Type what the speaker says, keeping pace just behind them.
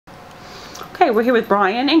Okay, we're here with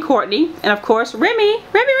Brian and Courtney, and of course Remi.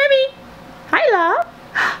 Remi. Hi, love.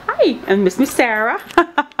 Hi, and Miss Sarah.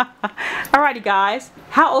 Alrighty, guys.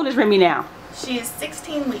 How old is Remi now? She is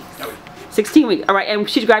 16 weeks. 16 weeks. All right, and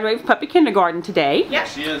she's graduating from puppy kindergarten today. Yeah,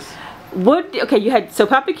 she is. Okay, you had, so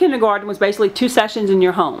puppy kindergarten was basically 2 sessions in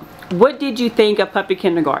your home. What did you think of puppy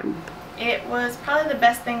kindergarten? It was probably the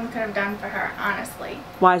best thing we could have done for her, honestly.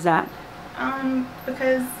 Why is that?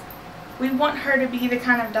 Because we want her to be the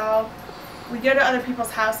kind of dog. We go to other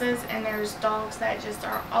people's houses and there's dogs that just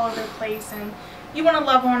are all over the place, and you want to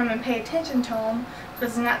love on them and pay attention to them, but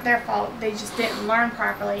it's not their fault. They just didn't learn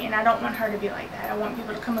properly, and I don't want her to be like that. I want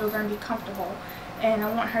people to come over and be comfortable, and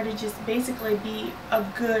I want her to just basically be a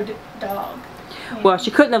good dog. Well,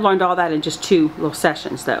 she couldn't have learned all that in just 2 little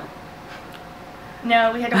sessions, though.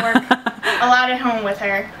 No, we had to work a lot at home with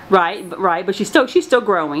her. Right, but she's still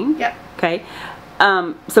growing. Yep. Okay.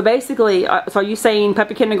 So basically, so are you saying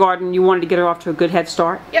puppy kindergarten, you wanted to get her off to a good head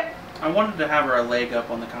start? Yep. I wanted to have her a leg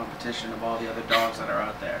up on the competition of all the other dogs that are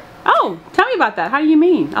out there. Oh, tell me about that. How do you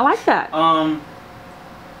mean? I like that.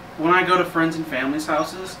 When I go to friends and family's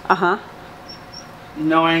houses,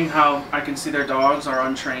 knowing how I can see their dogs are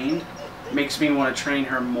untrained makes me want to train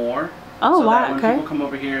her more. Oh, so wow, that when people come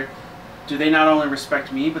over here, they not only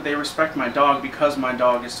respect me, but they respect my dog because my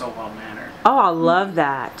dog is so well-mannered. Oh, I love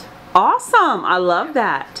that. Awesome. I love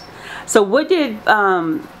that. So what did,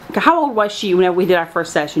 how old was she whenever we did our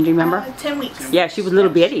first session? Do you remember? 10 weeks. Yeah, she was a little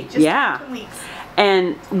bitty. Yeah. 10 weeks.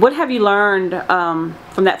 And what have you learned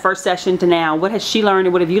from that first session to now? What has she learned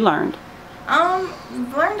and what have you learned?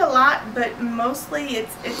 We've learned a lot, but mostly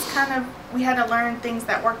it's kind of, we had to learn things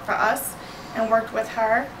that worked for us and worked with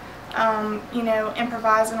her. You know,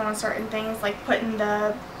 improvising on certain things, like putting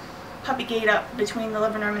the puppy gate up between the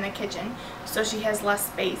living room and the kitchen so she has less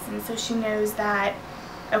space, and so she knows that,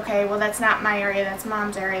 okay, well, that's not my area, that's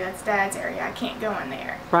mom's area, that's dad's area, I can't go in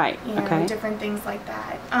there. Right. You know, different things like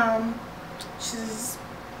that. She's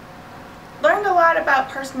learned a lot about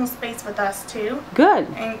personal space with us too. Good.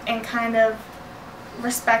 And kind of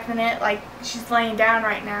respecting it, like she's laying down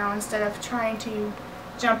right now instead of trying to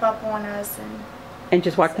jump up on us and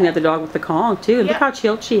just watching the other dog with the Kong too. Yep. Look how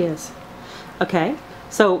chilled she is. Okay.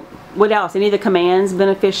 So what else? Any of the commands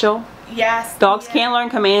beneficial? Yes. Dogs can learn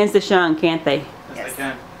commands this young, can't they? Yes, they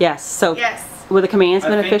can. Yes. So yes. Were the commands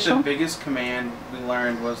beneficial? I think the biggest command we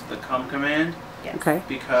learned was the come command. Yes. Okay.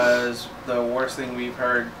 Because the worst thing we've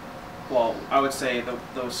heard, well, I would say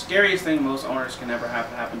the scariest thing most owners can ever have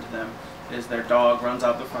happen to them is their dog runs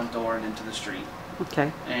out the front door and into the street.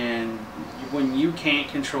 Okay. And when you can't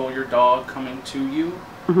control your dog coming to you,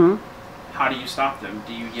 how do you stop them?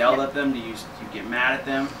 Do you yell at them? Do you get mad at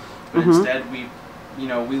them? But instead, we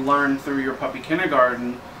learned through your puppy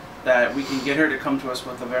kindergarten that we can get her to come to us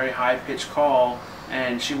with a very high-pitched call,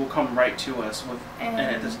 and she will come right to us and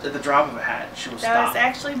at the drop of a hat. She will stop. That was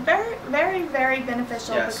actually very, very, very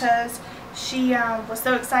beneficial because she was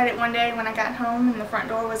so excited one day when I got home and the front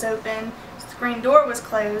door was open, the screen door was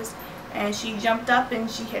closed, and she jumped up and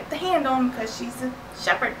she hit the handle because she's a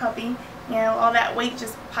shepherd puppy. You know, all that weight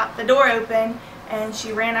just popped the door open, and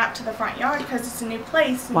she ran out to the front yard because it's a new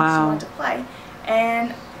place and she wanted to play.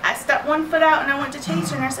 And I stepped 1 foot out and I went to chase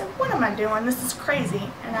her and I said, "What am I doing? This is crazy."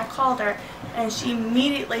 And I called her and she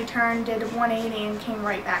immediately turned, did a 180 and came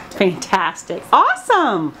right back to me. Fantastic.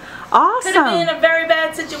 Awesome. Awesome. Could have been a very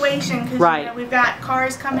bad situation because you know, we've got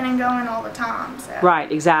cars coming and going all the time. So.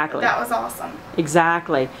 Right, exactly. But that was awesome.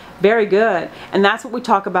 Exactly. Very good. And that's what we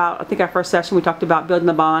talk about. I think our first session we talked about building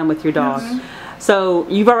a bond with your dog. So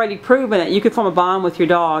you've already proven that you could form a bond with your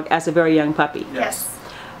dog as a very young puppy. Yes.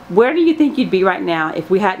 Where do you think you'd be right now if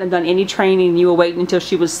we hadn't done any training and you were waiting until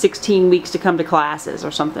she was 16 weeks to come to classes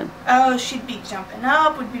or something? Oh, she'd be jumping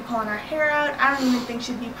up, we'd be pulling her hair out. I don't even think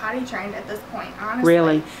she'd be potty trained at this point, honestly.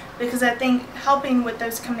 Really? Because I think helping with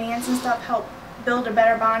those commands and stuff help build a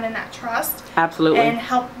better bond and that trust. Absolutely. And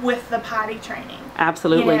help with the potty training.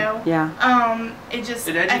 Absolutely. You know? Yeah. It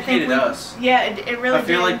educated us. Yeah, it really did. I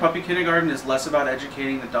feel like puppy kindergarten is less about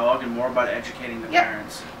educating the dog and more about educating the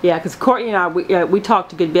parents. Yeah, because Courtney and I, we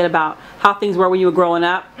talked a good bit about how things were when you were growing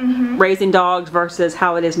up, raising dogs versus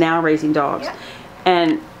how it is now raising dogs. Yep.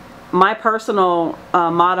 And my personal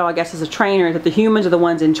motto, I guess, as a trainer is that the humans are the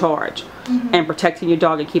ones in charge and protecting your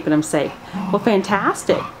dog and keeping them safe. Well,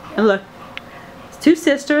 fantastic. And look, 2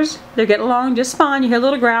 sisters, they're getting along just fine. You hear a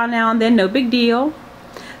little growl now and then, no big deal.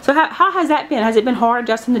 So how has that been? Has it been hard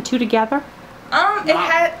adjusting the 2 together?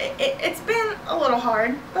 It's been a little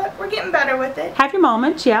hard, but we're getting better with it. Have your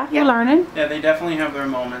moments, you're learning. Yeah, they definitely have their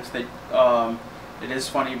moments. It is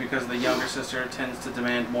funny because the younger sister tends to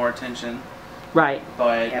demand more attention. Right.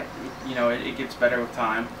 But, you know, it gets better with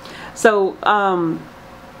time. So,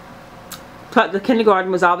 the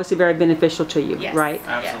kindergarten was obviously very beneficial to you, Yes. right?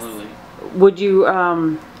 Absolutely. Yes. Would you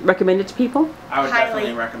recommend it to people? I would Highly.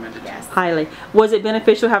 definitely recommend it. Yes. Highly. Was it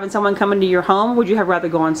beneficial having someone come into your home? Would you have rather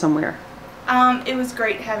gone somewhere? It was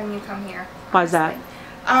great having you come here. Why is that?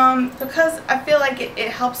 Because I feel like it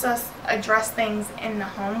helps us address things in the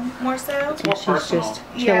home more so. It's more She's personal. just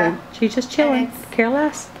chilling. Yeah. She's just chilling. And it's- Care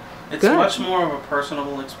less. It's Good. much more of a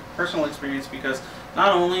personal experience because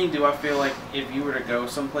not only do I feel like if you were to go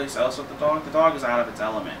someplace else with the dog is out of its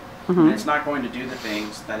element. Mm-hmm. And it's not going to do the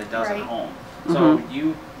things that it does Right. at home. So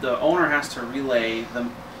Mm-hmm. the owner has to relay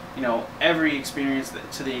every experience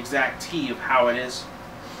to the exact T of how it is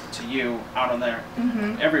to you out on there,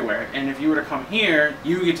 everywhere. And if you were to come here,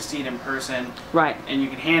 you get to see it in person, Right. and you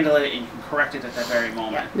can handle it and you can correct it at that very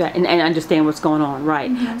moment. Yeah, and understand what's going on,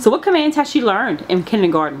 right. So what commands has she learned in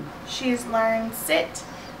kindergarten? She's learned sit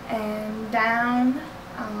and down,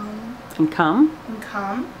 And come? and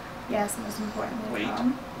come. Yes, most importantly, Wait.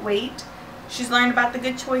 come. Wait. She's learned about the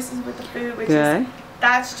good choices with the food, which Good. is,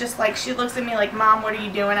 that's just like, she looks at me like, Mom, what are you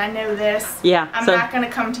doing? I know this. Yeah. I'm so, not going to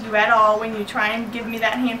come to you at all when you try and give me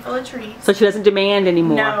that handful of treats. so she doesn't demand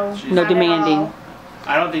anymore? No, She's- No not at demanding. all.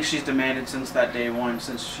 I don't think she's demanded since that day one,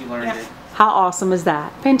 since she learned Yeah. it. How awesome is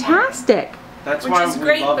that? Fantastic. That's Which why is we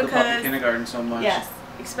great love the puppy because- kindergarten so much. Yes,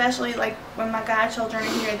 especially like when my godchildren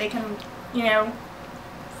are here, they can,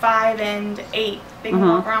 5 and 8, they can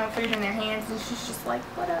walk around with food in their hands, and she's just like,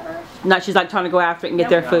 whatever. Not she's like trying to go after it and get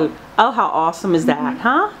their Nope. food. Oh, how awesome is that,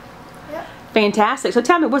 huh? Yep. Fantastic. So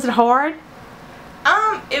tell me, was it hard?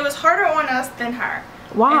 It was harder on us than her.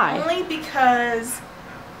 Why? And only because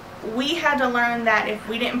we had to learn that if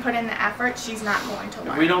we didn't put in the effort, she's not going to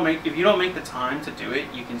learn. If you don't make the time to do it,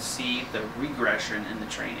 you can see the regression in the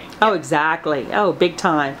training. Oh, exactly. Oh, big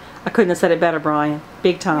time. I couldn't have said it better, Brian.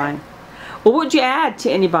 Big time. Well, what would you add to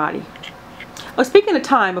anybody? Oh, speaking of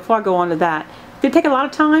time, before I go on to that, did it take a lot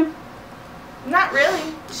of time? Not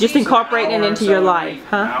really. Just incorporating it Hour or into so your a life, night,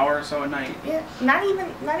 huh? An hour or so a night. Yeah, not even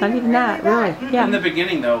that, really. Mm-mm. Yeah. In the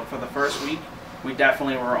beginning, though, for the first week, we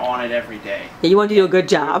definitely were on it every day. Yeah, you want to do a good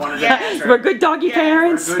job. We wanted to Yes. make sure We're good doggy Yeah,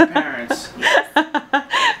 parents. We're good parents.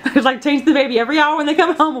 It's like change the baby every hour when they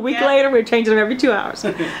come home. A week Yeah. later, we're changing them every 2 hours.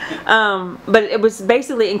 But it was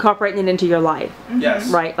basically incorporating it into your life, Yes.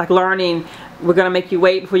 right? Like learning, we're going to make you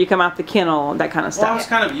wait before you come out the kennel, that kind of Well, I was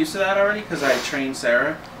stuff. kind of used to that already because I trained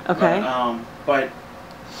Sarah. Okay. But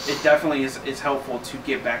it definitely is helpful to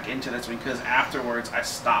get back into this because afterwards I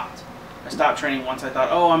stopped. I stopped training once I thought,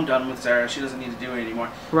 oh, I'm done with Sarah. She doesn't need to do it anymore.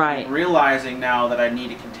 Right. And realizing now that I need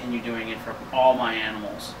to continue doing it for all my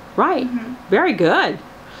animals. Right. Very good.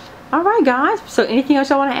 All right, guys. So anything else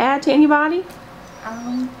y'all want to add to anybody?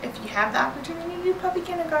 If you have the opportunity to do puppy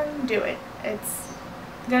kindergarten, do it. It's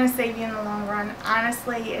gonna save you in the long run.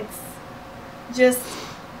 Honestly, it's just,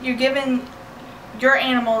 you're giving your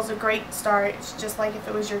animals a great start. It's just like if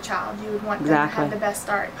it was your child, you would want them to Exactly. have the best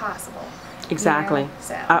start possible. Exactly.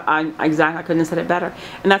 So Exactly. I couldn't have said it better.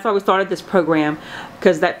 And that's why we started this program,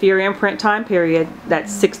 because that fear imprint time period, that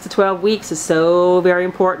 6 to 12 weeks, is so very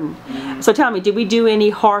important. So tell me, did we do any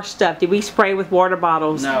harsh stuff? Did we spray with water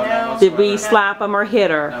bottles? No, No. Did we whatsoever. slap them or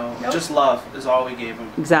hit her? No, Nope. just love is all we gave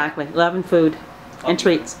them. Exactly. Love and food and and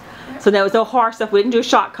treats. So there was no harsh stuff. We didn't do a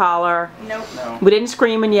shock collar. nope. No, We didn't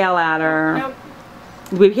scream and yell at her. Nope.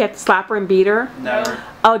 Did we have to slap her and beat her? never.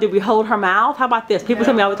 Oh, did we hold her mouth? How about this? People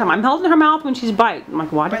tell me all the time, I'm holding her mouth when she's biting. I'm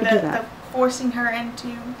like, why Or did we do that? the forcing her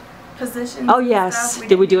into positions. Oh and yes. stuff.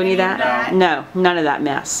 Did we do didn't any of that? No, none of that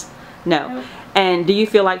mess. No. Nope. And do you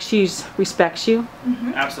feel like she respects you?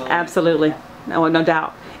 Absolutely. Absolutely. No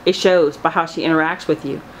doubt. It shows by how she interacts with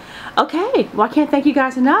you. Okay. Well, I can't thank you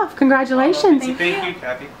guys enough. Congratulations. Thank Thank you. you,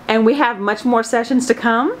 Kathy. And we have much more sessions to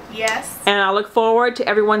come. Yes. And I look forward to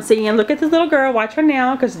everyone seeing. Look at this little girl. Watch her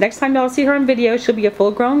now, because next time y'all see her in video, she'll be a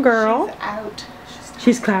full-grown girl. She's out.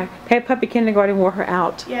 She's glad. Puppy kindergarten wore her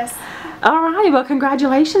out. Yes. All right. Well,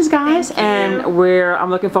 congratulations, guys. Thank you. And I'm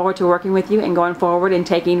looking forward to working with you and going forward and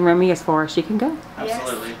taking Remi as far as she can go.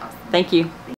 Absolutely. Yes. Thank you.